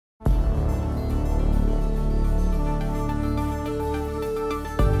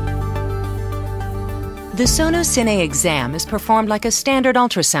The SonoCine exam is performed like a standard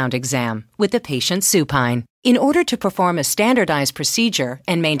ultrasound exam with the patient supine. In order to perform a standardized procedure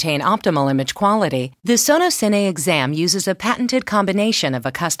and maintain optimal image quality, the SonoCine exam uses a patented combination of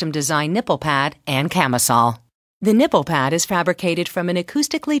a custom-designed nipple pad and camisole. The nipple pad is fabricated from an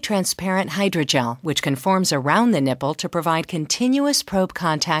acoustically transparent hydrogel, which conforms around the nipple to provide continuous probe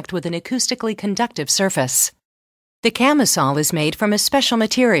contact with an acoustically conductive surface. The camisole is made from a special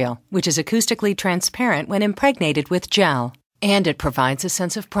material, which is acoustically transparent when impregnated with gel, and it provides a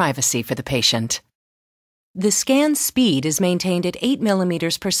sense of privacy for the patient. The scan speed is maintained at 8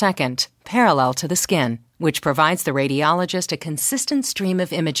 millimeters per second, parallel to the skin, which provides the radiologist a consistent stream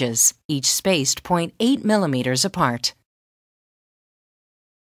of images, each spaced 0.8 millimeters apart.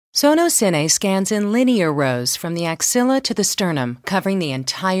 SonoCine scans in linear rows from the axilla to the sternum, covering the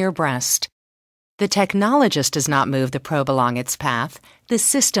entire breast. The technologist does not move the probe along its path. The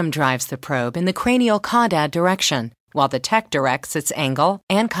system drives the probe in the cranial caudad direction, while the tech directs its angle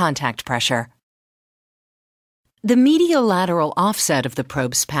and contact pressure. The medial lateral offset of the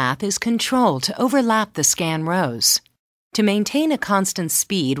probe's path is controlled to overlap the scan rows. To maintain a constant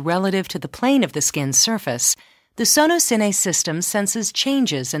speed relative to the plane of the skin's surface, the SonoCine system senses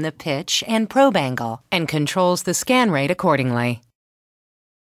changes in the pitch and probe angle and controls the scan rate accordingly.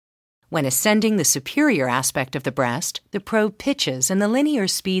 When ascending the superior aspect of the breast, the probe pitches and the linear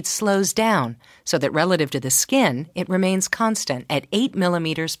speed slows down so that relative to the skin, it remains constant at 8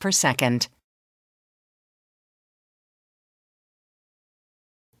 millimeters per second.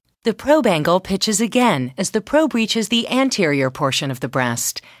 The probe angle pitches again as the probe reaches the anterior portion of the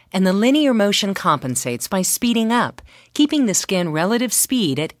breast, and the linear motion compensates by speeding up, keeping the skin relative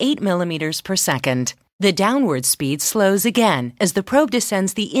speed at 8 millimeters per second. The downward speed slows again as the probe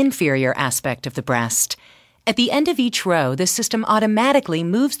descends the inferior aspect of the breast. At the end of each row, the system automatically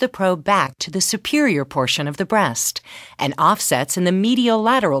moves the probe back to the superior portion of the breast and offsets in the medial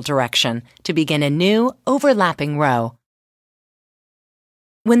lateral direction to begin a new, overlapping row.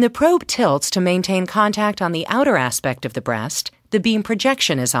 When the probe tilts to maintain contact on the outer aspect of the breast, the beam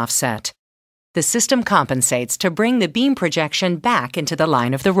projection is offset. The system compensates to bring the beam projection back into the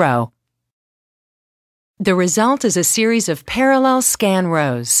line of the row. The result is a series of parallel scan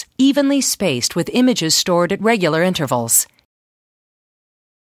rows, evenly spaced with images stored at regular intervals.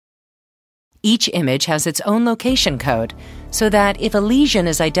 Each image has its own location code, so that if a lesion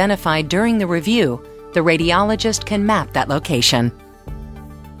is identified during the review, the radiologist can map that location.